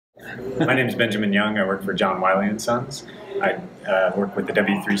My name is Benjamin Young. I work for John Wiley and Sons. I work with the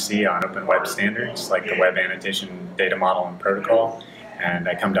W3C on open web standards like the Web Annotation Data Model and Protocol, and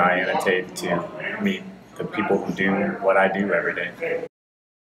I come to iAnnotate to meet the people who do what I do every day.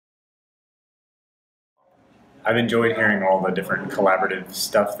 I've enjoyed hearing all the different collaborative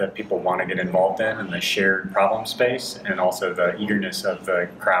stuff that people want to get involved in and the shared problem space, and also the eagerness of the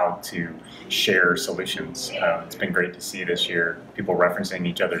crowd to share solutions. It's been great to see this year people referencing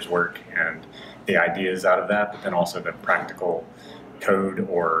each other's work and the ideas out of that, but then also the practical code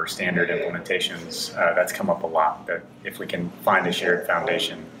or standard implementations. That's come up a lot, that if we can find a shared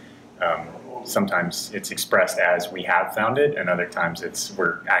foundation, sometimes it's expressed as we have found it, and other times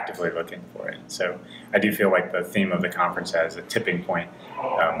we're actively looking for it. So I do feel like the theme of the conference as a tipping point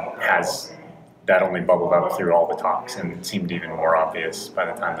has that only bubbled up through all the talks and seemed even more obvious by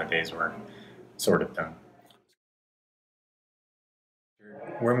the time the days were sort of done.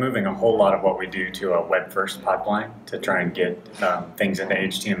 We're moving a whole lot of what we do to a web-first pipeline to try and get things into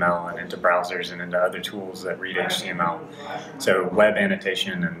HTML and into browsers and into other tools that read HTML. So web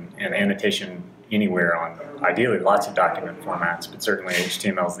annotation and annotation anywhere on ideally lots of document formats, but certainly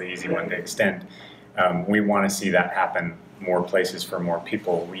HTML is the easy one to extend. We want to see that happen more places for more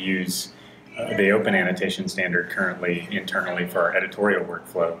people. We use the open annotation standard currently internally for our editorial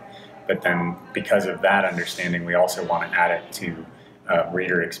workflow, but then because of that understanding, we also want to add it to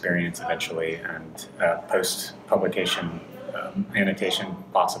reader experience eventually, and post-publication annotation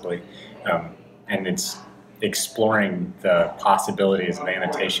possibly. And it's exploring the possibilities of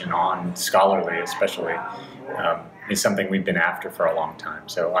annotation on Scholarly especially is something we've been after for a long time.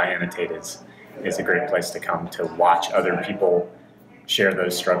 So iAnnotate is a great place to come to watch other people share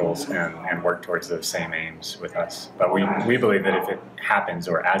those struggles and work towards those same aims with us. But we believe that if it happens,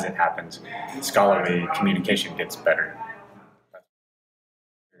 or as it happens, scholarly communication gets better.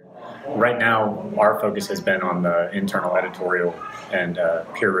 Right now, our focus has been on the internal editorial and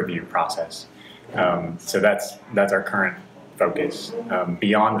peer review process. So that's our current focus.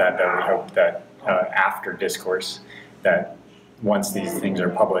 Beyond that, though, we hope that after discourse, that once these things are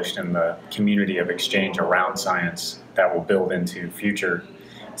published in the community of exchange around science, that will build into future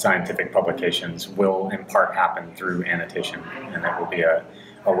scientific publications will in part happen through annotation, and that will be a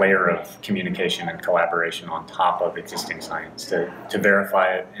layer of communication and collaboration on top of existing science to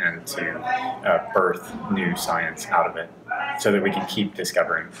verify it and to birth new science out of it so that we can keep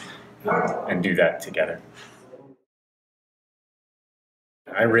discovering and do that together.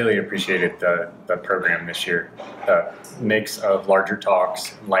 I really appreciated the program this year. The mix of larger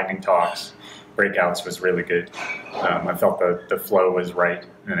talks, lightning talks, breakouts was really good. I felt the flow was right,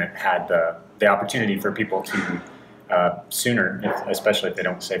 and it had the opportunity for people to sooner, especially if they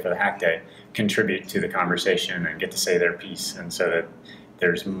don't stay for the hack day, contribute to the conversation and get to say their piece, and so that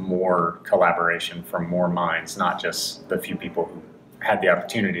there's more collaboration from more minds, not just the few people who had the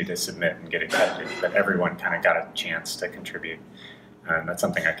opportunity to submit and get accepted, but everyone kind of got a chance to contribute. And that's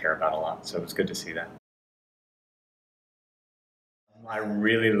something I care about a lot, so it was good to see that. I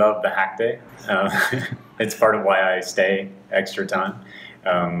really love the hack day. It's part of why I stay extra time.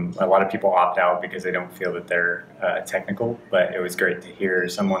 A lot of people opt out because they don't feel that they're technical, but it was great to hear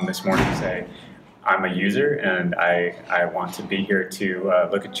someone this morning say, I'm a user and I want to be here to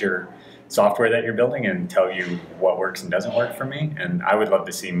look at your software that you're building and tell you what works and doesn't work for me. And I would love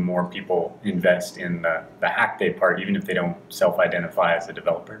to see more people invest in the hack day part, even if they don't self-identify as a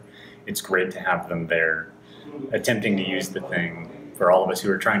developer. It's great to have them there attempting to use the thing, for all of us who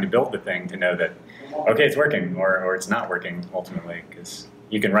are trying to build the thing to know that, okay, it's working, or it's not working ultimately, because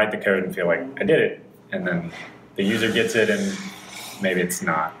you can write the code and feel like, I did it, and then the user gets it and maybe it's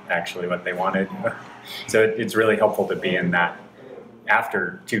not actually what they wanted. So it's really helpful to be in that,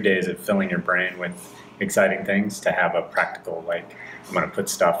 after 2 days of filling your brain with exciting things, to have a practical, like, I'm going to put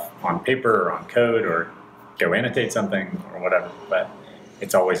stuff on paper or on code or go annotate something or whatever. But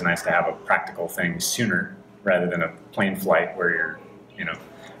it's always nice to have a practical thing sooner rather than a plain flight where you're,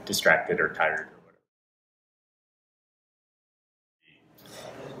 distracted or tired or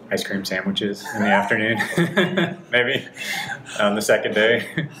whatever. Ice cream sandwiches in the afternoon, maybe on the second day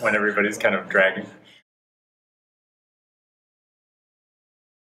when everybody's kind of dragging.